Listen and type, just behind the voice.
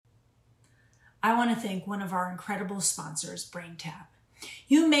I want to thank one of our incredible sponsors, BrainTap.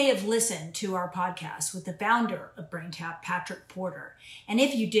 You may have listened to our podcast with the founder of BrainTap, Patrick Porter. And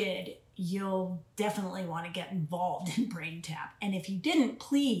if you did, you'll definitely want to get involved in BrainTap. And if you didn't,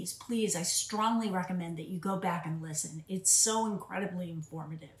 please, I strongly recommend that you go back and listen. It's so incredibly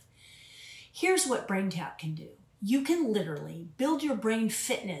informative. Here's what BrainTap can do. You can literally build your brain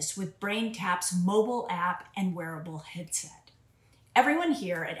fitness with BrainTap's mobile app and wearable headset. Everyone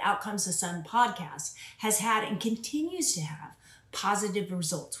here at Outcomes the Sun podcast has had and continues to have positive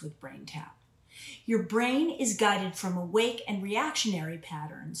results with BrainTap. Your brain is guided from awake and reactionary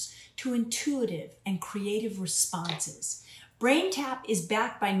patterns to intuitive and creative responses. BrainTap is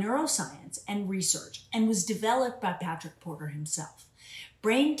backed by neuroscience and research and was developed by Patrick Porter himself.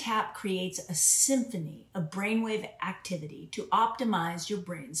 BrainTap creates a symphony of brainwave activity to optimize your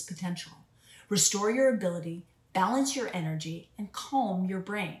brain's potential, restore your ability, balance your energy, and calm your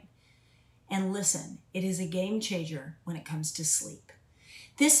brain. And listen, it is a game changer when it comes to sleep.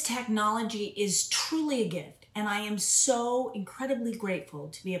 This technology is truly a gift, and I am so incredibly grateful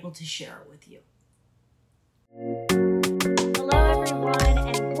to be able to share it with you. Hello, everyone,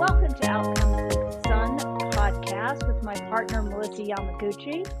 and welcome to Outcomes with the Sun podcast with my partner, Melissa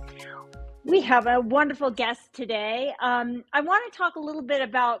Yamaguchi. We have a wonderful guest today. I want to talk a little bit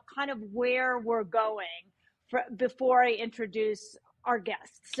about kind of where we're going before I introduce our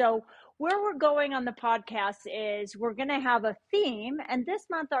guest. So where we're going on the podcast is we're going to have a theme, and this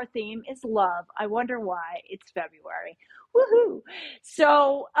month our theme is love. I wonder why. It's February. Woohoo!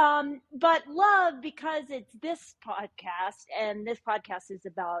 So, but love, because it's this podcast, and this podcast is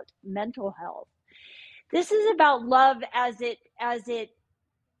about mental health. This is about love as it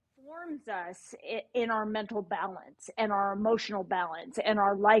forms us in our mental balance and our emotional balance and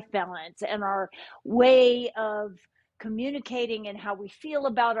our life balance and our way of communicating and how we feel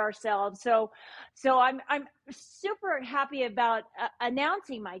about ourselves. So I'm super happy about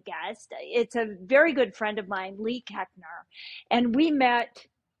announcing my guest. It's a very good friend of mine, Leigh Koechner, and we met.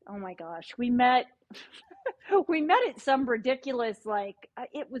 Oh my gosh, we met. We met at some ridiculous,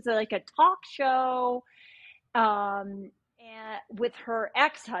 it was like a talk show. And with her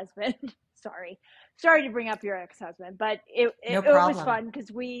ex-husband. sorry to bring up your ex-husband, but it was fun because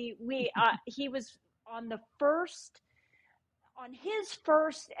he was on his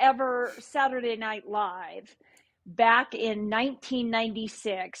first ever Saturday Night Live back in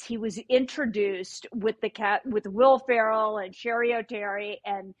 1996. He was introduced with Will Ferrell and Sherry O'Terry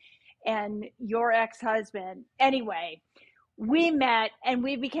and your ex-husband. Anyway, we met and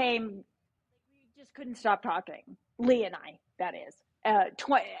we just couldn't stop talking. Leigh and I, that is.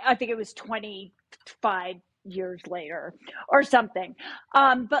 I think it was 25 years later or something.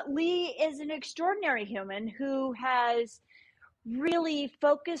 But Leigh is an extraordinary human who has really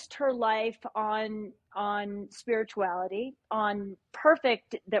focused her life on spirituality, on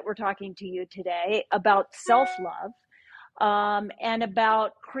Perfect, that we're talking to you today, about self-love, and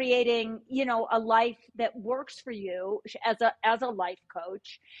about creating, a life that works for you as a life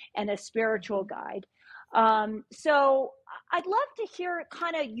coach and a spiritual guide. So I'd love to hear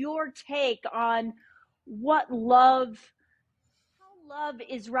kind of your take on how love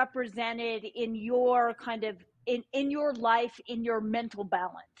is represented in your kind of, in your life, in your mental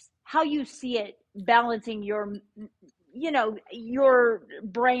balance, how you see it balancing your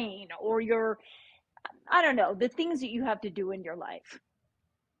brain or the things that you have to do in your life.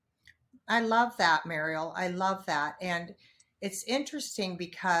 I love that, Mariel. I love that. And it's interesting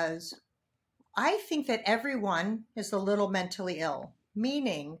because I think that everyone is a little mentally ill,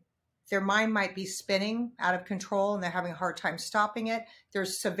 meaning their mind might be spinning out of control and they're having a hard time stopping it.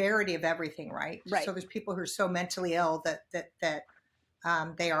 There's severity of everything, right? So there's people who are so mentally ill that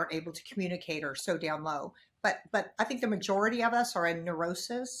they aren't able to communicate or so down low. But I think the majority of us are in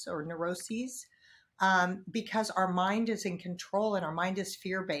neuroses because our mind is in control and our mind is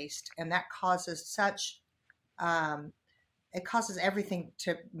fear-based, and that causes it causes everything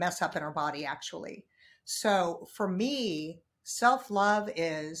to mess up in our body, actually. So for me, self-love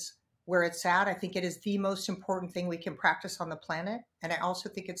is where it's at. I think it is the most important thing we can practice on the planet. And I also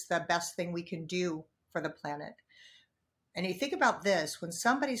think it's the best thing we can do for the planet. And you think about this, when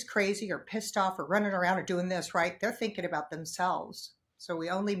somebody's crazy or pissed off or running around or doing this, right, they're thinking about themselves. So we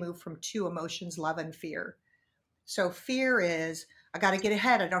only move from two emotions, love and fear. So fear is, I got to get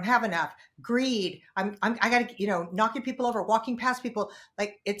ahead. I don't have enough. Greed. I got to, knocking people over, walking past people.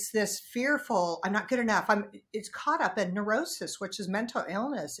 Like, it's this fearful, I'm not good enough. It's caught up in neurosis, which is mental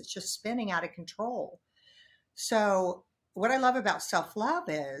illness. It's just spinning out of control. So what I love about self-love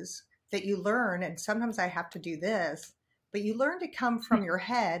is that you learn, and sometimes I have to do this, But you learn to come from your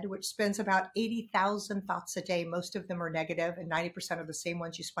head, which spins about 80,000 thoughts a day. Most of them are negative, and 90% are the same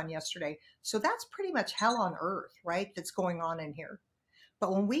ones you spun yesterday. So that's pretty much hell on earth, right? That's going on in here.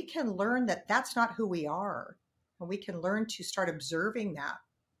 But when we can learn that that's not who we are, and we can learn to start observing that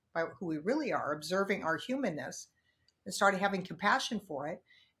by who we really are, observing our humanness, and started having compassion for it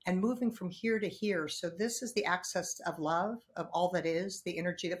and moving from here to here. So this is the access of love, of all that is, the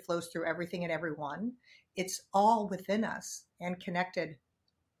energy that flows through everything and everyone. It's all within us and connected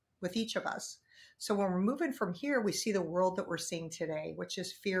with each of us. So when we're moving from here, we see the world that we're seeing today, which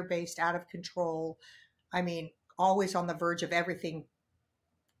is fear-based, out of control. I mean, always on the verge of everything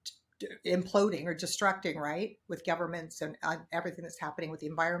imploding or destructing, right? With governments and everything that's happening with the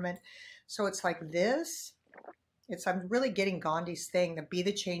environment. So it's like this. I'm really getting Gandhi's thing, to be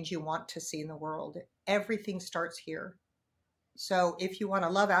the change you want to see in the world. Everything starts here. So if you want to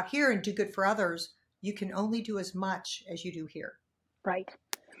love out here and do good for others, you can only do as much as you do here. Right.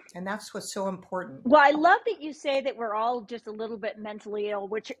 And that's what's so important. Well, I love that you say that we're all just a little bit mentally ill,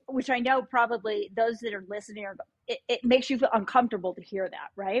 which I know probably those that are listening it makes you feel uncomfortable to hear that,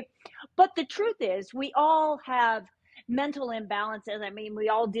 right? But the truth is, we all have mental imbalances. I mean, we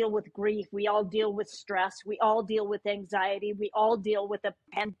all deal with grief, we all deal with stress, we all deal with anxiety, we all deal with a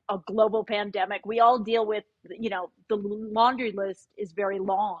global pandemic, we all deal with, the laundry list is very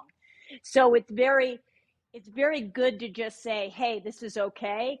long. So it's very good to just say, hey, this is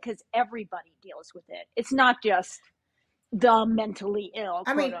okay, because everybody deals with it. It's not just the mentally ill,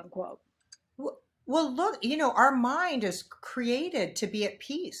 quote unquote. Well, look, our mind is created to be at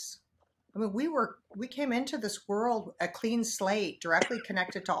peace. I mean, we came into this world a clean slate, directly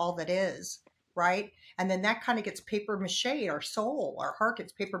connected to all that is, right? And then that kind of gets paper mache. Our soul, our heart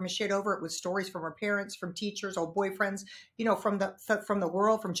gets paper mache over it with stories from our parents, from teachers, old boyfriends, from the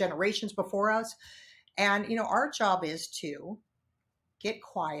world, from generations before us. And, our job is to get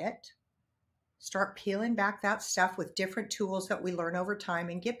quiet, start peeling back that stuff with different tools that we learn over time,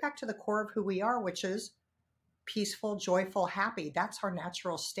 and get back to the core of who we are, which is peaceful, joyful, happy. That's our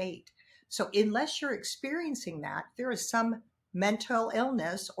natural state. So unless you're experiencing that, there is some mental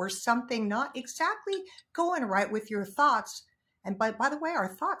illness or something not exactly going right with your thoughts. And by the way, our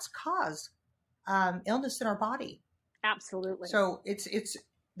thoughts cause illness in our body. Absolutely. So it's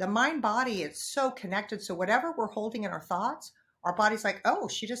the mind body, it's so connected. So whatever we're holding in our thoughts, our body's like, oh,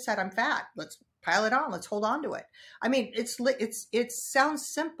 she just said I'm fat. Let's pile it on. Let's hold on to it. I mean, it sounds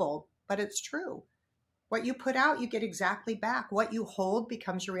simple, but it's true. What you put out, you get exactly back. What you hold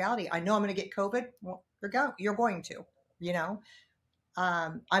becomes your reality. I know I'm going to get COVID. Well, you're going to,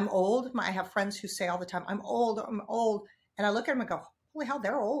 I'm old. I have friends who say all the time, I'm old. And I look at them and go, holy hell,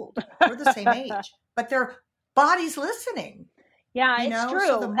 they're old. We're the same age, but their body's listening. Yeah, it's true.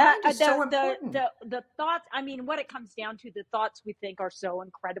 So the mind is so important. The thoughts, I mean, what it comes down to, the thoughts we think are so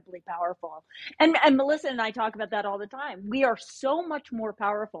incredibly powerful. And Melissa and I talk about that all the time. We are so much more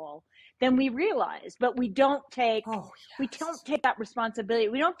powerful than we realize, but we don't take that responsibility.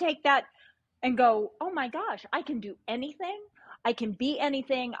 We don't take that and go, oh my gosh, I can do anything. I can be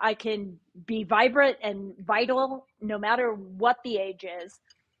anything. I can be vibrant and vital no matter what the age is.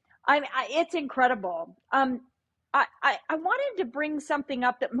 It's incredible. I wanted to bring something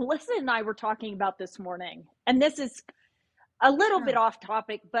up that Melissa and I were talking about this morning. And this is a little bit off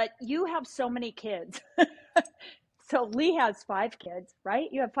topic, but you have so many kids. So Leigh has 5 kids, right?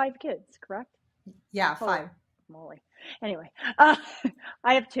 You have 5 kids, correct? Yeah, 5. Moly. Anyway, I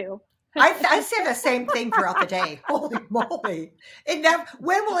have 2. I say the same thing throughout the day. Holy moly.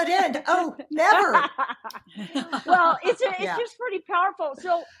 When will it end? Oh, never. Well, it's just pretty powerful.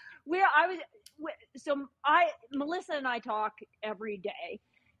 So Melissa and I talk every day,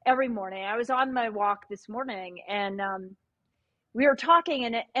 every morning. I was on my walk this morning, and we were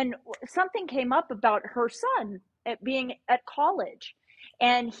talking, and something came up about her son being at college,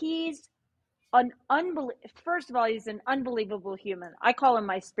 and he's first of all, he's an unbelievable human. I call him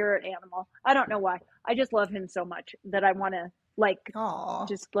my spirit animal. I don't know why. I just love him so much that I want to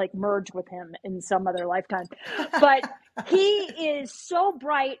just merge with him in some other lifetime. But he is so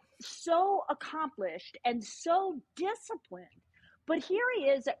bright, so accomplished, and so disciplined. But here he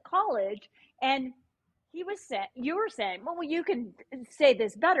is at college, and he was saying, you were saying, well, you can say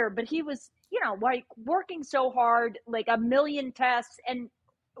this better, but he was, working so hard, like a million tests, and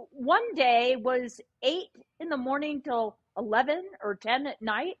one day was 8 in the morning till 11 or 10 at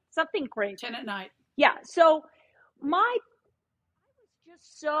night, something crazy. 10 at night. Yeah. So I was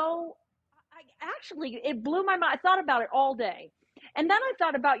just it blew my mind. I thought about it all day. And then I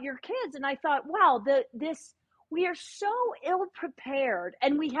thought about your kids, and I thought, wow, we are so ill prepared,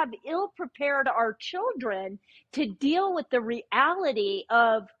 and we have ill prepared our children to deal with the reality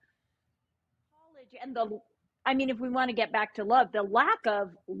of college and if we want to get back to love, the lack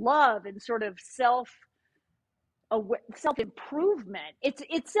of love and sort of self improvement.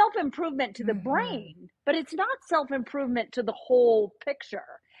 It's self improvement to the Mm-hmm. brain, but it's not self improvement to the whole picture.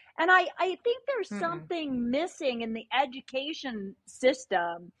 And I think there's Mm-mm. something missing in the education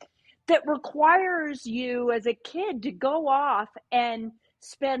system that requires you as a kid to go off and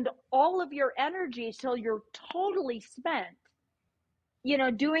spend all of your energy till you're totally spent,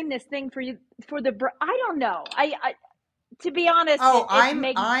 doing this thing for you, I don't know. I to be honest, Oh, it I'm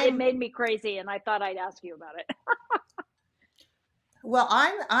made me crazy, and I thought I'd ask you about it. well,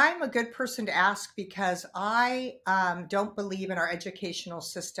 I'm a good person to ask because I don't believe in our educational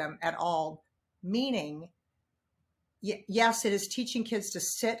system at all. Meaning, yes, it is teaching kids to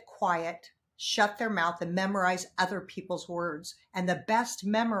sit quiet, shut their mouth, and memorize other people's words, and the best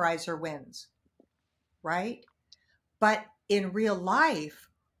memorizer wins, right? But in real life,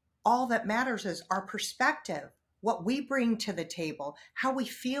 all that matters is our perspective, what we bring to the table, how we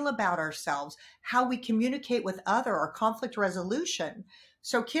feel about ourselves, how we communicate with other, our conflict resolution.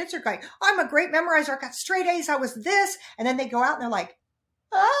 So kids are going, I'm a great memorizer. I got straight A's. I was this. And then they go out and they're like,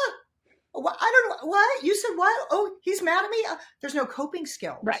 ah, I don't know. What? You said what? Oh, he's mad at me. There's no coping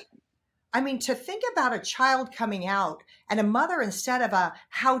skills. Right. I mean, to think about a child coming out and a mother, instead of a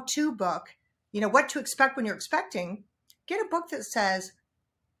how-to book, what to expect when you're expecting, get a book that says,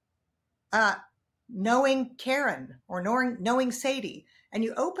 knowing Karen or knowing Sadie, and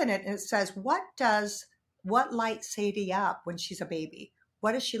you open it and it says, what lights Sadie up when she's a baby?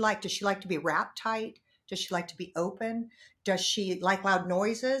 What does she like? Does she like to be wrapped tight? Does she like to be open? Does she like loud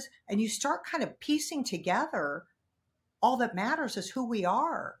noises? And you start kind of piecing together, all that matters is who we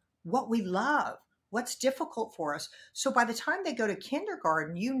are, what we love, what's difficult for us. So by the time they go to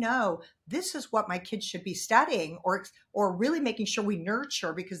kindergarten, this is what my kids should be studying, or really making sure we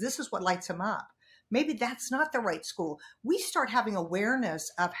nurture, because this is what lights them up. Maybe that's not the right school. We start having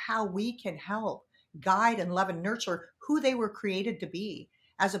awareness of how we can help guide and love and nurture who they were created to be,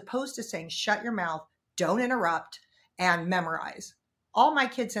 as opposed to saying, shut your mouth, don't interrupt, and memorize. All my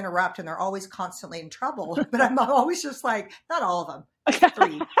kids interrupt and they're always constantly in trouble, but I'm always just like, not all of them,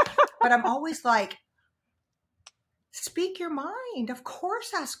 3, but I'm always like, speak your mind. Of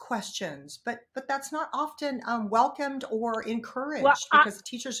course, ask questions, but that's not often welcomed or encouraged, Well, because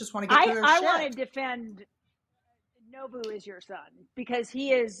teachers just want to get through their I shit. want to defend Nobu is your son, because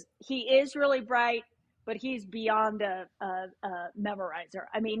he is really bright, but he's beyond a memorizer.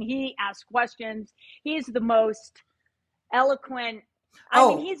 I mean, he asks questions. He's the most eloquent. I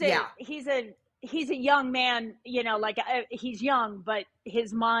mean, he's a young man, he's young, but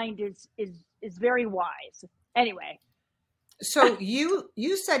his mind is very wise. Anyway. So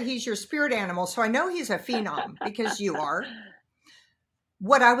you said he's your spirit animal, so I know he's a phenom because you are.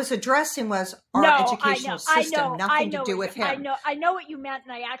 What I was addressing was our educational system, nothing to do with him. I know what you meant,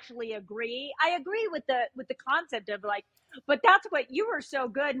 and I actually agree. I agree with the concept of but that's what you were so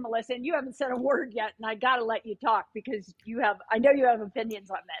good, Melissa, and you haven't said a word yet, and I got to let you talk because I know you have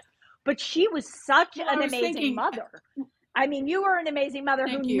opinions on this. But she was such an amazing mother. I mean, you were an amazing mother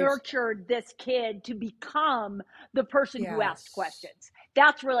who nurtured this kid to become the person who asked questions.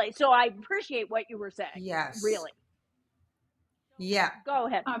 That's really, so I appreciate what you were saying. Yes. Really. Yeah. Go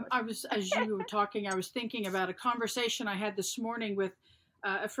ahead. As you were talking, I was thinking about a conversation I had this morning with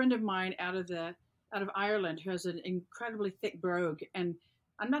a friend of mine out of Ireland who has an incredibly thick brogue, and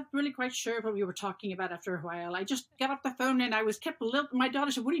I'm not really quite sure what we were talking about after a while. I just got off the phone and I was my daughter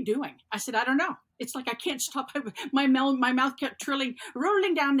said, "What are you doing?" I said, "I don't know. It's like I can't stop." My mouth kept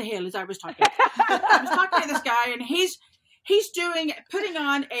rolling down the hill as I was talking. I was talking to this guy, and he's putting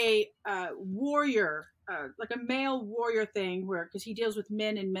on a warrior, like a male warrior thing, because he deals with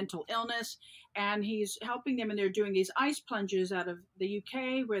men in mental illness, and he's helping them, and they're doing these ice plunges out of the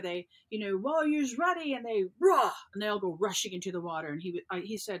UK where they, warriors ready, and they and they all go rushing into the water. And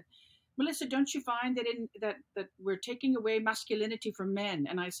he said, "Melissa, don't you find that that we're taking away masculinity from men?"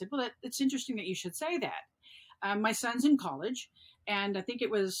 And I said, "Well, it's interesting that you should say that." My son's in college, and I think it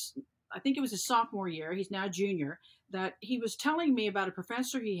was his sophomore year. He's now junior. That he was telling me about a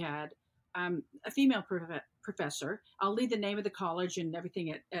professor he had, a female professor. I'll leave the name of the college and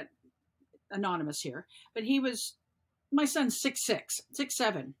everything at anonymous here. But my son's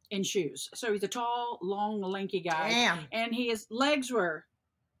 6'7" in shoes. So he's a tall, long, lanky guy. Damn. And his legs were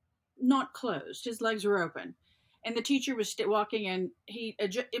not closed. His legs were open. And the teacher was walking, and he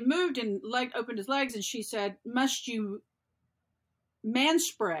moved and opened his legs, and she said, "Must you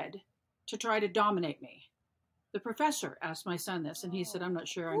manspread to try to dominate me?" The professor asked my son this, and he said, I'm not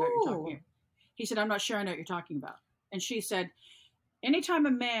sure I know what you're talking about. He said, I'm not sure I know what you're talking about. And she said, anytime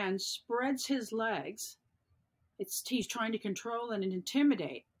a man spreads his legs, he's trying to control and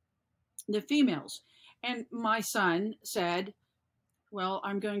intimidate the females. And my son said, well,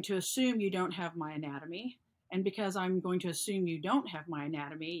 I'm going to assume you don't have my anatomy. And because I'm going to assume you don't have my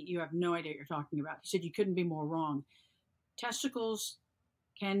anatomy, you have no idea what you're talking about. He said, you couldn't be more wrong. Testicles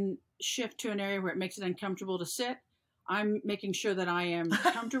can shift to an area where it makes it uncomfortable to sit. I'm making sure that I am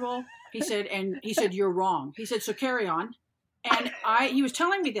comfortable. He said, you're wrong. He said, so carry on. And he was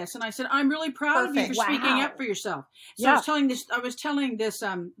telling me this, and I said, I'm really proud of you for speaking up for yourself. So I was telling this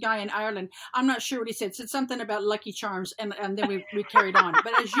guy in Ireland, I'm not sure what he said something about Lucky Charms, and then we carried on.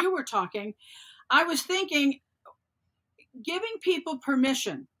 But as you were talking, I was thinking, giving people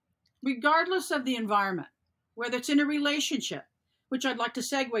permission, regardless of the environment, whether it's in a relationship, which I'd like to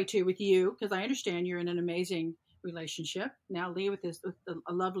segue to with you, because I understand you're in an amazing relationship now, Leigh, with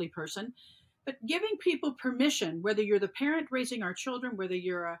a lovely person. But giving people permission, whether you're the parent raising our children, whether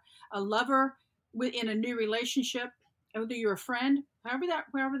you're a lover in a new relationship, whether you're a friend,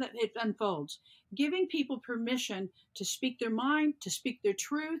 however that it unfolds, giving people permission to speak their mind, to speak their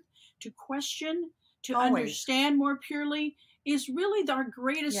truth, to question, to understand more purely is really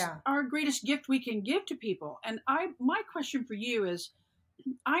our greatest gift we can give to people. And my question for you is,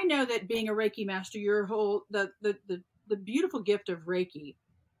 I know that being a Reiki master, your whole the beautiful gift of Reiki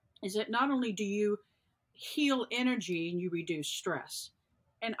is that not only do you heal energy and you reduce stress,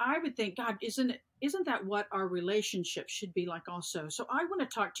 and I would think, God, isn't that what our relationship should be like also? So I want to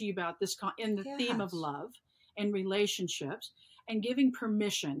talk to you about this in the theme of love and relationships and giving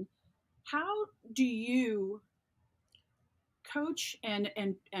permission. How do you coach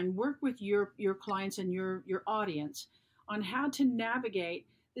and work with your clients and your audience on how to navigate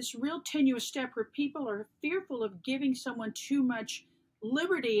this real tenuous step where people are fearful of giving someone too much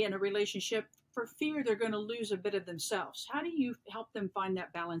liberty in a relationship for fear they're going to lose a bit of themselves? How do you help them find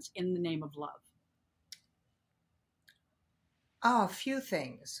that balance in the name of love? A few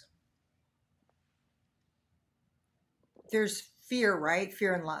things. There's fear, right?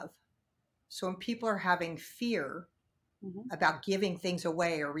 Fear and love. So when people are having fear about giving things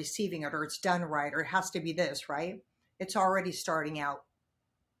away or receiving it, or it's done right, or it has to be this, right? It's already starting out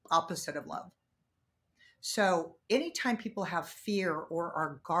opposite of love. So anytime people have fear or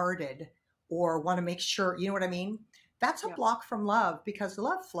are guarded or want to make sure, you know what I mean? That's a block from love, because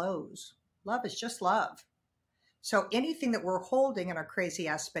love flows. Love is just love. So anything that we're holding in our crazy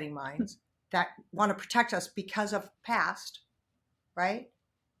ass spinning minds that want to protect us because of past, right?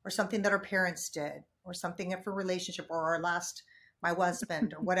 Or something that our parents did, or something of a relationship, or my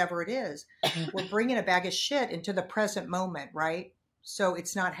husband, or whatever it is, we're bringing a bag of shit into the present moment, right? So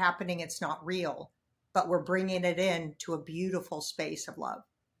it's not happening. It's not real, but we're bringing it in to a beautiful space of love.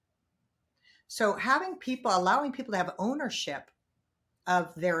 So allowing people to have ownership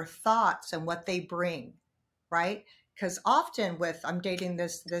of their thoughts and what they bring, right? Because often I'm dating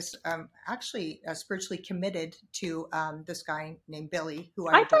this actually spiritually committed to this guy named Billy, who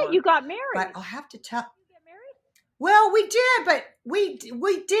I thought you got married. But I'll have to tell. You get married? Well, we did, but we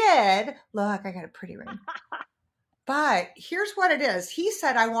did. Look, I got a pretty ring. But here's what it is. He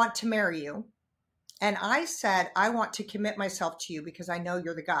said, I want to marry you. And I said, I want to commit myself to you because I know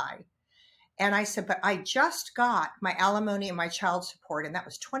you're the guy. And I said, but I just got my alimony and my child support, and that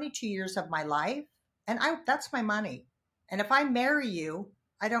was 22 years of my life. And that's my money. And if I marry you,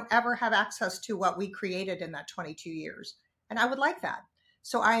 I don't ever have access to what we created in that 22 years. And I would like that.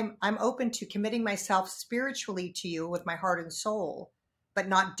 So I'm open to committing myself spiritually to you with my heart and soul, but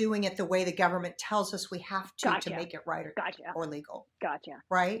not doing it the way the government tells us we have to make it right or legal. Gotcha.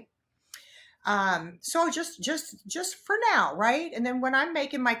 Right? So just for now, right? And then when I'm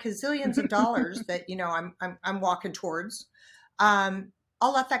making my gazillions of dollars that, I'm walking towards,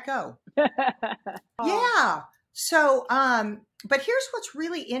 I'll let that go. Yeah. So, but here's what's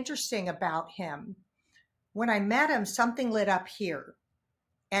really interesting about him. When I met him, something lit up here,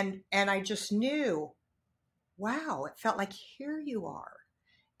 and I just knew, wow, it felt like here you are.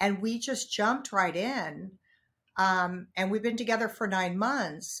 And we just jumped right in. And we've been together for 9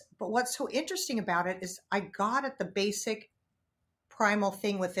 months. But what's so interesting about it is I got at the basic primal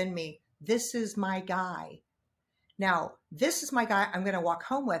thing within me. This is my guy. Now, this is my guy I'm going to walk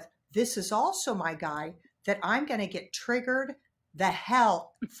home with. This is also my guy that I'm going to get triggered the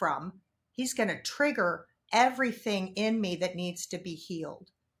hell from. He's going to trigger everything in me that needs to be healed.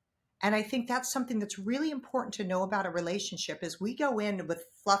 And I think that's something that's really important to know about a relationship is we go in with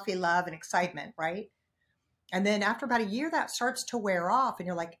fluffy love and excitement, right? And then after about a year, that starts to wear off and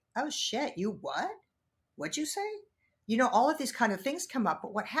you're like, oh shit, you what? What'd you say? You know, all of these kind of things come up.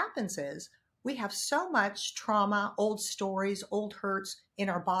 But what happens is we have so much trauma, old stories, old hurts in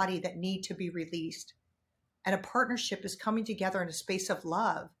our body that need to be released. And a partnership is coming together in a space of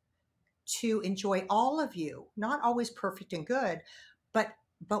love to enjoy all of you, not always perfect and good,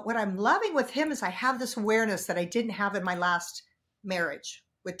 but what I'm loving with him is I have this awareness that I didn't have in my last marriage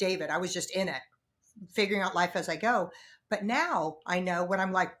with David. I was just in it, figuring out life as I go. But now I know when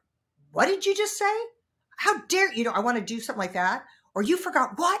I'm like, what did you just say? How dare you know, I want to do something like that. Or you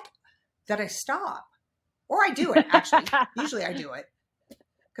forgot what? That I stop. Or I do it, actually. Usually I do it.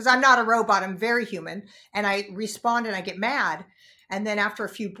 Because I'm not a robot. I'm very human. And I respond and I get mad. And then after a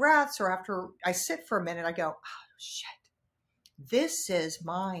few breaths or after I sit for a minute, I go, oh, shit. This is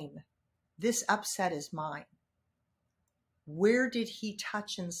mine. This upset is mine. Where did he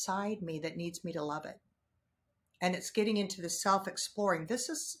touch inside me that needs me to love it? And it's getting into the self-exploring. This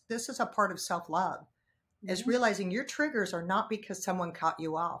is a part of self-love, is realizing your triggers are not because someone cut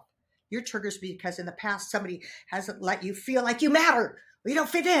you off. Your triggers because in the past somebody hasn't let you feel like you matter, or you don't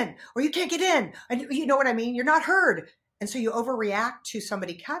fit in, or you can't get in. And you know what I mean? You're not heard. And so you overreact to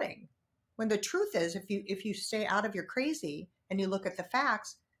somebody cutting. When the truth is, if you stay out of your crazy and you look at the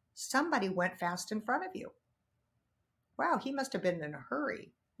facts, somebody went fast in front of you. Wow, he must have been in a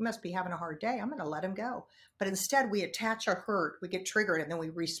hurry. He must be having a hard day. I'm going to let him go. But instead, we attach our hurt, we get triggered, and then we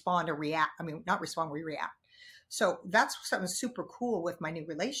respond or react. I mean, not respond, we react. So that's something super cool with my new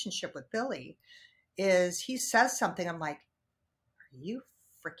relationship with Billy, is he says something, I'm like, are you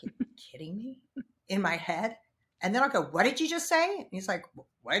freaking kidding me? In my head. And then I'll go, what did you just say? And he's like,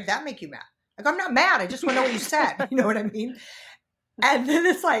 why did that make you mad? I go, I'm not mad. I just want to know what you said. You know what I mean? And then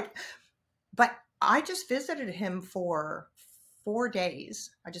it's like, but I just visited him for 4 days.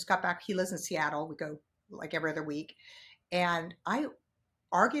 I just got back. He lives in Seattle. We go like every other week. And I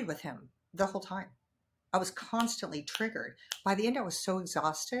argued with him the whole time. I was constantly triggered. By the end, I was so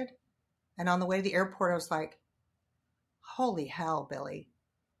exhausted. And on the way to the airport, I was like, holy hell, Billy.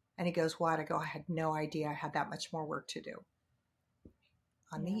 And he goes, what? I go, I had no idea I had that much more work to do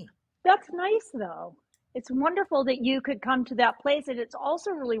on me. That's nice, though. It's wonderful that you could come to that place. And it's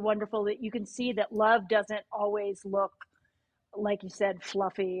also really wonderful that you can see that love doesn't always look, like you said,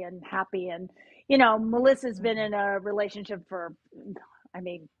 fluffy and happy. And, you know, Melissa's been in a relationship for,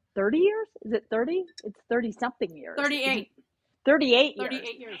 30 years? Is it 30? It's 30 something years. 38. 38 years.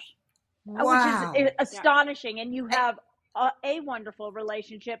 38 years. Wow. Which is astonishing. And you have a wonderful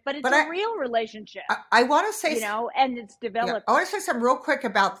relationship, but it's a real relationship. I want to say, you know, and it's developed. I want to say something real quick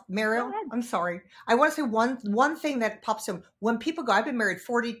about Mariel. I'm sorry. I want to say one thing that pops in. When people go, I've been married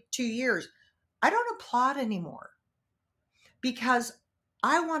 42 years. I don't applaud anymore because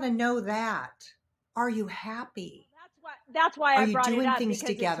I want to know that. Are you happy? That's why I brought it up. Are you doing things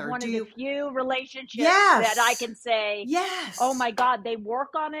together? It's one of the few relationships that I can say, yes, oh my God, they work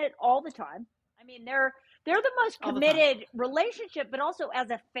on it all the time. I mean, they're the most committed relationship, but also as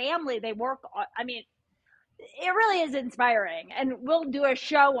a family, they work on, I mean, it really is inspiring, and we'll do a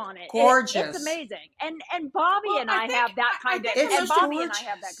show on it. Gorgeous. It's amazing. And Bobby and I have that kind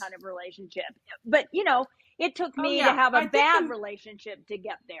of relationship. But, you know, it took me to have a bad relationship to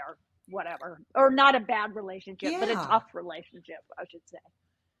get there. Whatever, or not a bad relationship, but a tough relationship, I should say.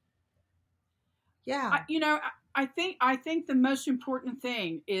 Yeah, I think the most important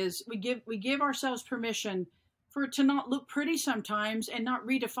thing is we give ourselves permission for it to not look pretty sometimes and not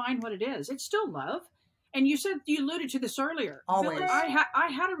redefine what it is. It's still love, and you alluded to this earlier. Always, Billy, I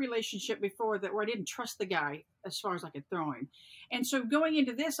had a relationship before where I didn't trust the guy as far as I could throw him, and so going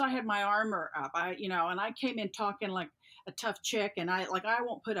into this, I had my armor up. And I came in talking like a tough chick, and I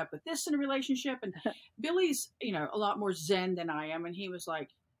won't put up with this in a relationship. And Billy's, a lot more zen than I am, and he was like,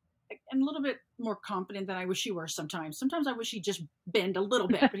 and a little bit more confident than I wish he were sometimes. Sometimes I wish he'd just bend a little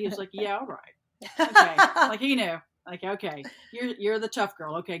bit, but he was like, yeah, all right, okay, like he knew, like, okay, you're the tough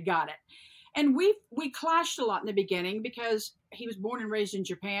girl, okay, got it. And we clashed a lot in the beginning because he was born and raised in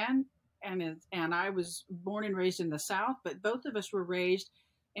Japan, and I was born and raised in the South, but both of us were raised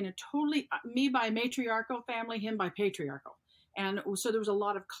in a totally, me by matriarchal family, him by patriarchal. And so there was a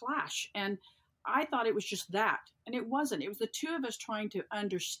lot of clash. And I thought it was just that. And it wasn't. It was the two of us trying to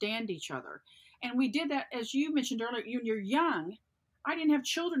understand each other. And we did that, as you mentioned earlier, when you're young. I didn't have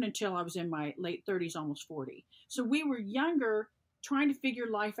children until I was in my late 30s, almost 40. So we were younger, trying to figure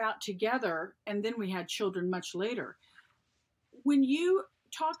life out together. And then we had children much later. When you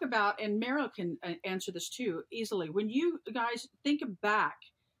talk about, and Meryl can answer this too easily, when you guys think back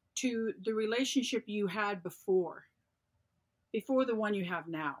to the relationship you had before the one you have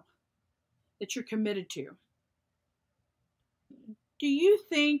now, that you're committed to, do you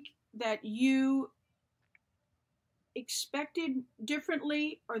think that you expected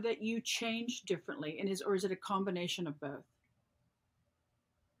differently or that you changed differently? And is it a combination of both?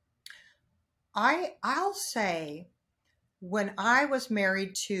 I'll say when I was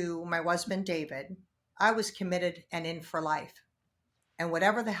married to my husband David, I was committed and in for life. And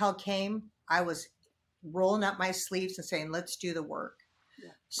whatever the hell came, I was rolling up my sleeves and saying, let's do the work.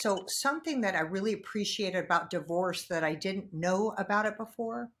 Yeah. So something that I really appreciated about divorce that I didn't know about it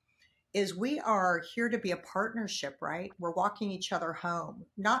before is we are here to be a partnership, right? We're walking each other home.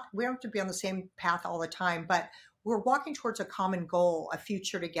 We don't have to be on the same path all the time, but we're walking towards a common goal, a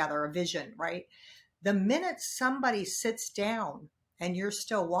future together, a vision, right? The minute somebody sits down and you're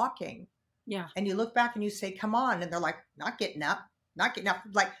still walking, yeah, and you look back and you say, come on, and they're like, not getting up,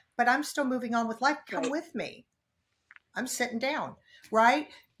 like, but I'm still moving on with life. Come Right. with me. I'm sitting down, right?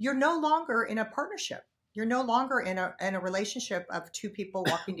 You're no longer in a partnership. You're no longer in a relationship of two people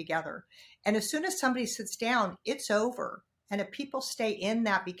walking together. And as soon as somebody sits down, it's over. And if people stay in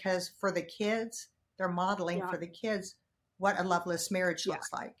that, because for the kids, they're modeling Yeah. for the kids what a loveless marriage Yeah.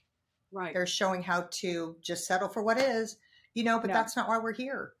 looks like. right. They're showing how to just settle for what is, but No. that's not why we're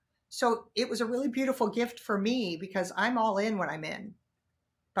here. So it was a really beautiful gift for me because I'm all in when I'm in.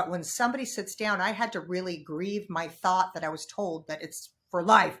 But when somebody sits down, I had to really grieve my thought that I was told that it's for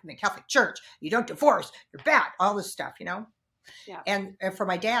life in the Catholic Church. You don't divorce, you're bad, all this stuff, Yeah. And for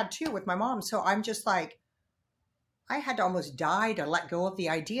my dad too, with my mom. So I'm just like, I had to almost die to let go of the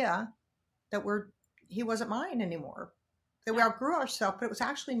idea that he wasn't mine anymore. That we outgrew ourselves, but it was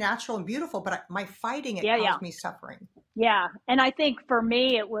actually natural and beautiful. But my fighting it caused me suffering. Yeah. And I think for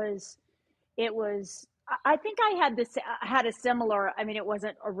me, I think I had a similar, I mean, it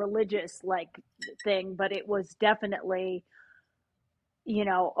wasn't a religious like thing, but it was definitely,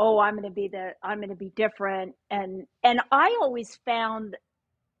 oh, I'm going to be different. And I always found that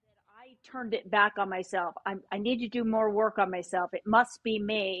I turned it back on myself. I need to do more work on myself. It must be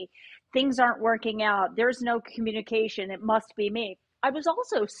me. Things aren't working out. There's no communication. It must be me. I was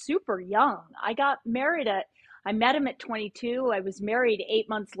also super young. I met him at 22. I was married 8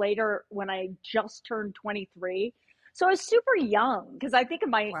 months later when I just turned 23. So I was super young because I think of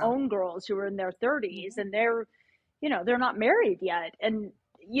my own girls who are in their 30s and they're not married yet. And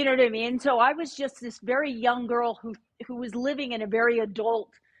you know what I mean? So I was just this very young girl who was living in a very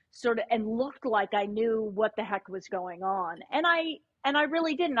adult sort of and looked like I knew what the heck was going on. And I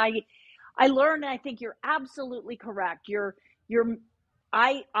really didn't. I learned, and I think you're absolutely correct.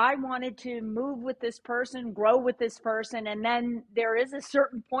 I wanted to move with this person, grow with this person, and then there is a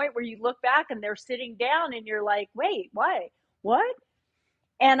certain point where you look back and they're sitting down and you're like, "Wait, what?"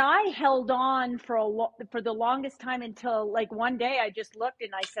 And I held on for the longest time until like one day I just looked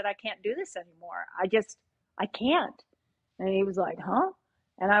and I said, "I can't do this anymore. I can't." And he was like, "Huh?"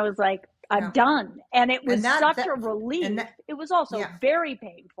 And I was like, "I'm done." And it was such a relief. It was also very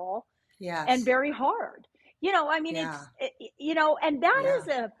painful and very hard. I mean, and that is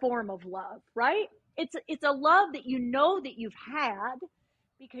a form of love, right? It's a love that that you've had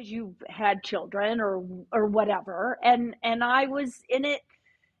because you've had children or whatever. And I was in it,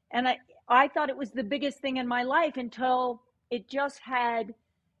 and I thought it was the biggest thing in my life until it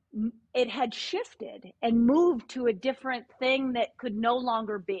had shifted and moved to a different thing that could no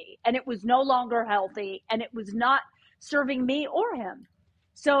longer be. And it was no longer healthy, and it was not serving me or him.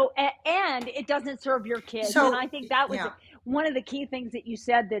 So, and it doesn't serve your kids. And I think that was one of the key things that you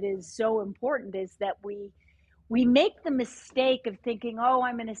said that is so important, is that we make the mistake of thinking, oh,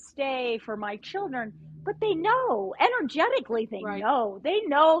 I'm going to stay for my children, but they know energetically, they know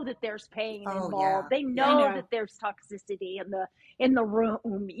that there's pain involved. They know that there's toxicity in the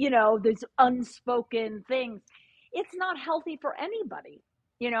room, there's unspoken things. It's not healthy for anybody,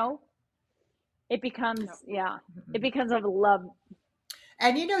 it becomes, it becomes a love.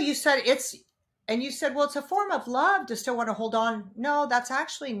 And you said well, it's a form of love to still want to hold on. No, that's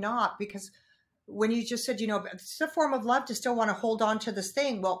actually not, because when you just said, it's a form of love to still want to hold on to this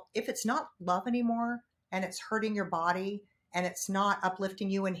thing. Well, if it's not love anymore and it's hurting your body and it's not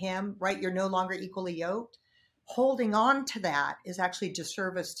uplifting you and him, right? You're no longer equally yoked. Holding on to that is actually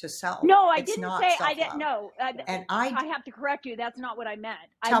disservice to self. No, I it's didn't not say, self-love. I didn't know. And I have to correct you. That's not what I meant.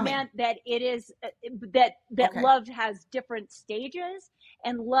 Tell me. Meant that it is, that love has different stages,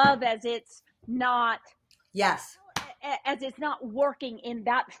 and love as it's not. Yes. As it's not working in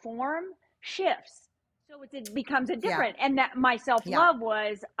that form shifts. So it becomes a different, and that my self-love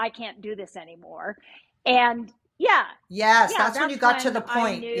was, I can't do this anymore. And that's when you got to the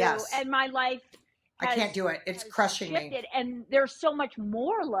point. And my life, I can't do it. It's crushing shifted, me. and there's so much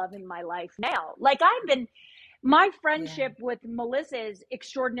more love in my life now. Like my friendship with Melissa is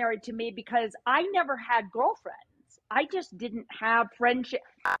extraordinary to me because I never had girlfriends. I just didn't have friendship.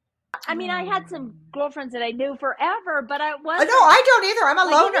 I mean, I had some girlfriends that I knew forever, but I wasn't. No, I don't either. I'm a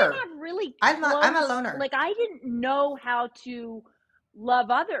like, loner. I didn't have really close, I'm a loner. Like, I didn't know how to love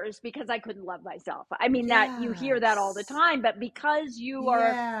others because I couldn't love myself. I mean, that you hear that all the time, but because you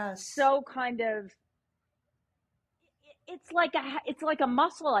are so kind of, it's like a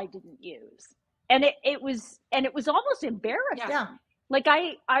muscle I didn't use, and it was almost embarrassing. Yeah. Like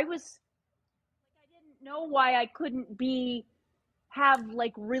I didn't know why I couldn't have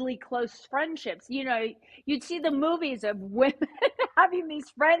like really close friendships. You know, you'd see the movies of women having these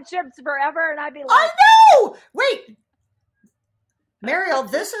friendships forever, and I'd be like, I know. Wait, Mariel,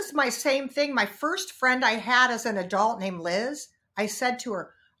 this is my same thing. My first friend I had as an adult named Liz, I said to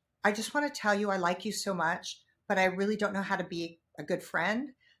her, I just want to tell you I like you so much, but I really don't know how to be a good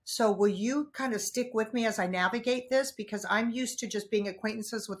friend. So will you kind of stick with me as I navigate this? Because I'm used to just being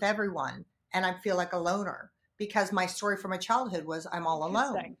acquaintances with everyone, and I feel like a loner because my story from my childhood was I'm all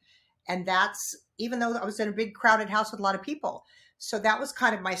alone. And that's, even though I was in a big crowded house with a lot of people. So that was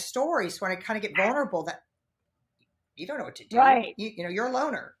kind of my story. So when I kind of get vulnerable, that you don't know what to do. Right. You know, you're a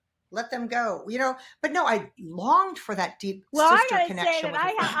loner. Let them go. You know, but no, I longed for that deep sister connection with a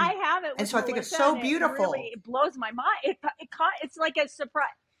friend. I have it. And so I think it's so beautiful. It blows my mind. It's like a surprise.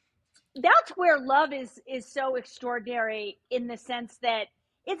 That's where love is so extraordinary, in the sense that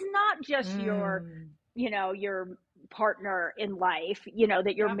it's not just your partner in life,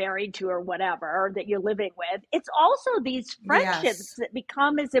 that you're married to or whatever, or that you're living with. It's also these friendships that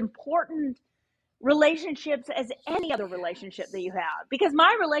become as important relationships as any other relationship that you have, because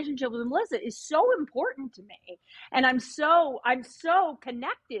my relationship with Melissa is so important to me, and I'm so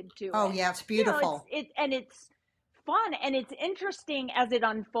connected to it. Oh yeah, it's beautiful. It's fun, and it's interesting as it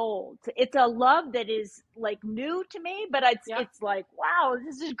unfolds. It's a love that is like new to me, but it's like, wow,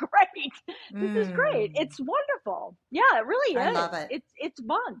 this is great. This is great. It's wonderful. Yeah, it really is. I love it. It's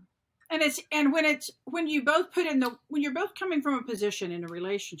fun. And when you're both coming from a position in a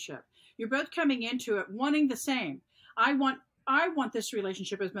relationship, you're both coming into it wanting the same. I want this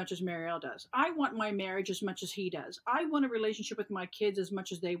relationship as much as Marielle does. I want my marriage as much as he does. I want a relationship with my kids as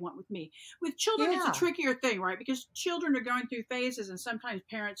much as they want with me. With children, it's a trickier thing, right? Because children are going through phases, and sometimes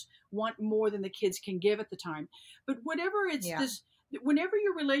parents want more than the kids can give at the time. But whatever whenever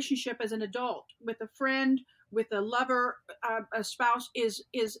your relationship as an adult with a friend, with a lover, a spouse is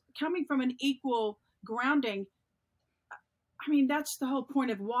coming from an equal grounding, I mean, that's the whole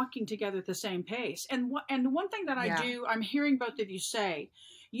point of walking together at the same pace. And the one thing that I'm hearing both of you say,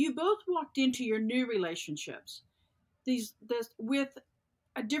 you both walked into your new relationships with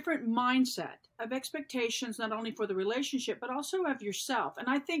a different mindset of expectations, not only for the relationship, but also of yourself. And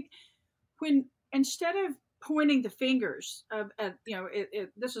I think instead of pointing the fingers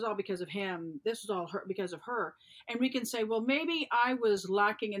this is all because of him, this is all because of her, and we can say, well, maybe I was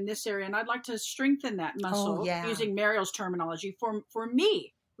lacking in this area, and I'd like to strengthen that muscle, using Mariel's terminology, for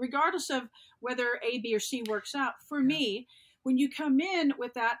me, regardless of whether A, B, or C works out. For me, when you come in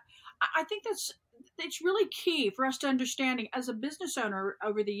with that, I think it's really key for us to understanding. As a business owner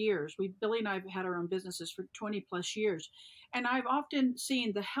over the years, Billy and I have had our own businesses for 20 plus years, and I've often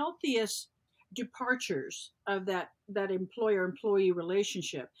seen the healthiest departures of that employer-employee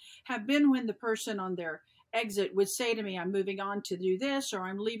relationship have been when the person on their exit would say to me, I'm moving on to do this, or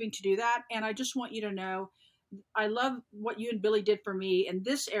I'm leaving to do that, and I just want you to know I love what you and Billy did for me in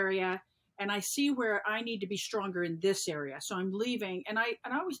this area, and I see where I need to be stronger in this area, so I'm leaving. And I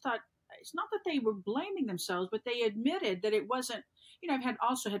always thought, it's not that they were blaming themselves, but they admitted that it wasn't, I've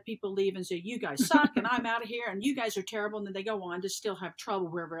also had people leave and say, you guys suck and I'm out of here and you guys are terrible. And then they go on to still have trouble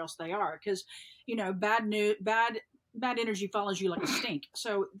wherever else they are. Because, bad energy follows you like a stink.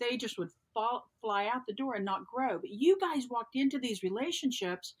 So they just would fly out the door and not grow. But you guys walked into these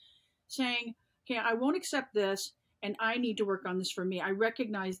relationships saying, okay, I won't accept this, and I need to work on this for me. I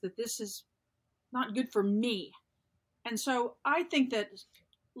recognize that this is not good for me. And so I think that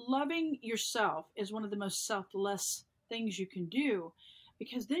loving yourself is one of the most selfless things you can do,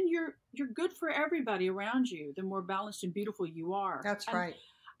 because then you're good for everybody around you, the more balanced and beautiful you are. That's right.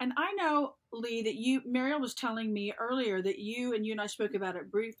 And I know, Leigh, that Mariel was telling me earlier that you and I spoke about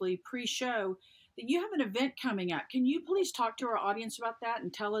it briefly pre-show, that you have an event coming up. Can you please talk to our audience about that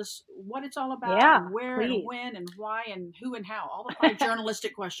and tell us what it's all about, and where, please, and when and why and who and how, all the 5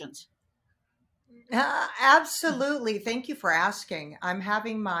 journalistic questions. Absolutely. Thank you for asking. I'm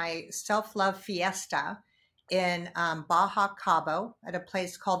having my self-love fiesta in Baja Cabo at a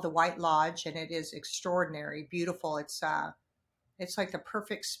place called the White Lodge, and it is extraordinary, beautiful. It's like the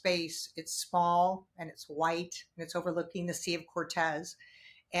perfect space. It's small and it's white and it's overlooking the Sea of Cortez.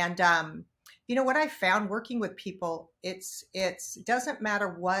 And What I found working with people, it doesn't matter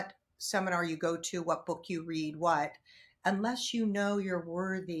what seminar you go to, what book you read, unless you know you're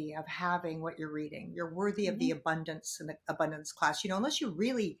worthy of having what you're reading, you're worthy of the abundance and the abundance class, unless you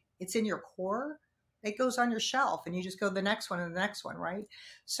really, it's in your core, it goes on your shelf and you just go the next one and the next one, right?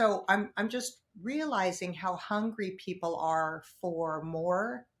 So I'm just realizing how hungry people are for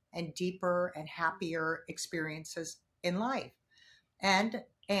more and deeper and happier experiences in life. And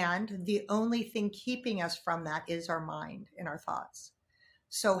the only thing keeping us from that is our mind and our thoughts.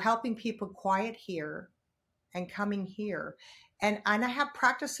 So helping people quiet here and coming here. And I have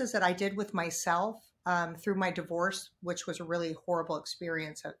practices that I did with myself through my divorce, which was a really horrible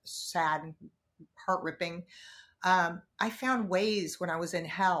experience, sad and heart-ripping. I found ways when I was in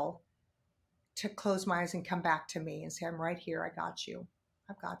hell to close my eyes and come back to me and say, I'm right here. I got you.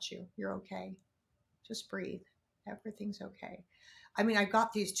 I've got you. You're okay. Just breathe. Everything's okay. I mean, I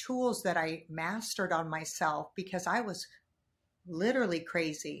got these tools that I mastered on myself because I was literally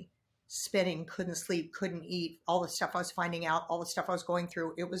crazy, spinning, couldn't sleep, couldn't eat, all the stuff I was finding out, all the stuff I was going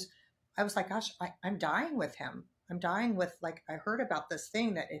through. I was like, gosh, I'm dying with him. I'm dying with, like, I heard about this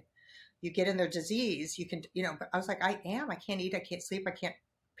thing that if you get in their disease, you can, but I was like, I can't eat, I can't sleep, I can't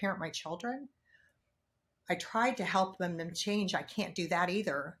parent my children. I tried to help them change. I can't do that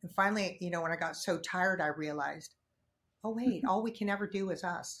either. And finally, when I got so tired, I realized, oh, wait, all we can ever do is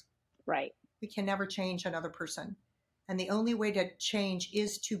us. Right. We can never change another person. And the only way to change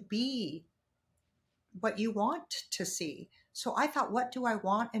is to be what you want to see. So I thought, what do I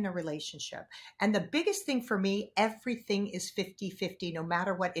want in a relationship? And the biggest thing for me, everything is 50-50, no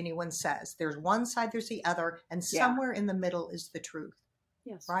matter what anyone says. There's one side, there's the other, and somewhere in the middle is the truth.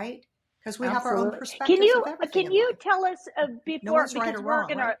 Yes. Right? Because we have our own perspectives of everything. Can you tell us before, no one's because right or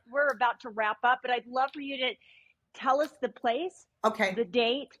wrong, right? we're about to wrap up, but I'd love for you to tell us the place, the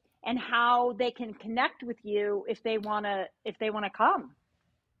date, and how they can connect with you if they want to come.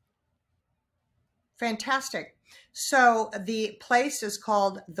 Fantastic. So the place is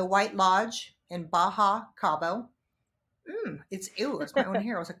called the White Lodge in Baja Cabo. It's my own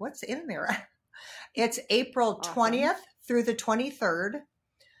hair. I was like, what's in there? It's April 20th through the 23rd.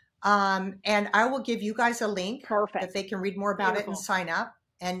 And I will give you guys a link that they can read more about it and sign up.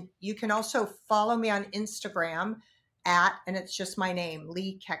 And you can also follow me on Instagram and it's just my name,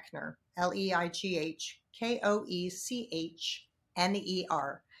 Leigh Koechner,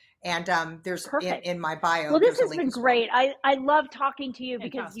 LEIGHKOECHNER. And there's in my bio. Well, this has been great. I love talking to you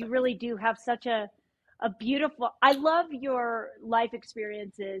because you really do have such a beautiful, I love your life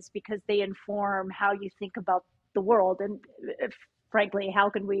experiences because they inform how you think about the world. And frankly, how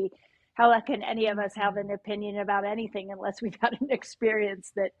can any of us have an opinion about anything unless we've had an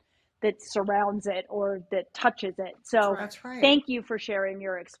experience that surrounds it or that touches it? So that's right. Thank you for sharing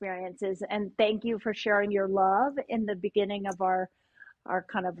your experiences, and thank you for sharing your love in the beginning of our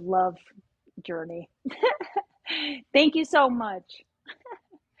kind of love journey. Thank you so much.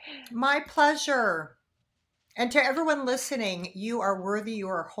 My pleasure. And to everyone listening, you are worthy, you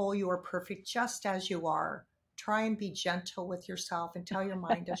are whole, you are perfect just as you are. Try and be gentle with yourself and tell your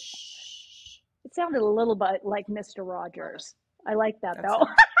mind to shh. It sounded a little bit like Mr. Rogers. I like that though.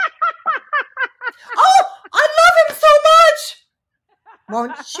 Oh, I love him so much.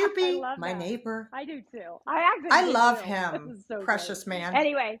 Won't you be my neighbor? I do too. I love him. So precious great. Man.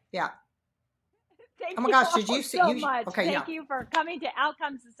 Anyway. Yeah. Thank oh my gosh, did you see so much? Okay, Thank you for coming to Out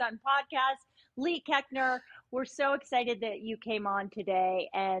Comes the Sun podcast. Leigh Koechner, we're so excited that you came on today.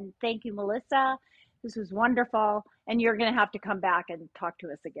 And thank you, Melissa. This was wonderful. And you're going to have to come back and talk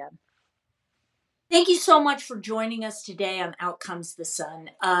to us again. Thank you so much for joining us today on Out Comes the Sun.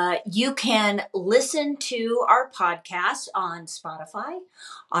 You can listen to our podcast on Spotify,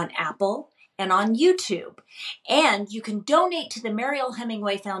 on Apple, and on YouTube. And you can donate to the Mariel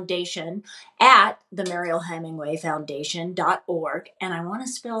Hemingway Foundation at themarielhemingwayfoundation.org. And I want to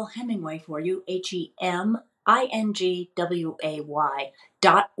spell Hemingway for you,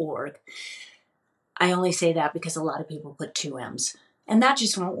 HEMINGWAY.org. I only say that because a lot of people put 2 M's, and that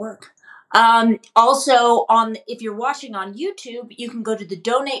just won't work. Also, if you're watching on YouTube, you can go to the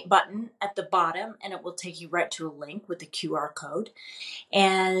donate button at the bottom and it will take you right to a link with the QR code.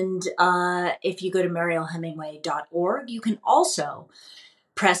 And if you go to marielhemingway.org, you can also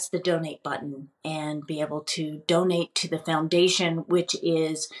press the donate button and be able to donate to the foundation, which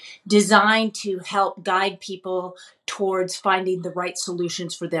is designed to help guide people towards finding the right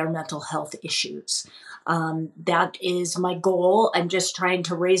solutions for their mental health issues. That is my goal. I'm just trying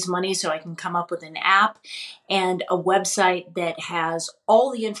to raise money so I can come up with an app and a website that has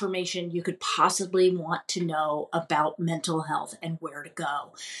all the information you could possibly want to know about mental health and where to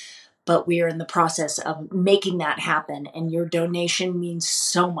go. but we are in the process of making that happen. And your donation means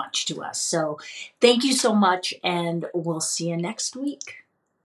so much to us. So thank you so much, and we'll see you next week.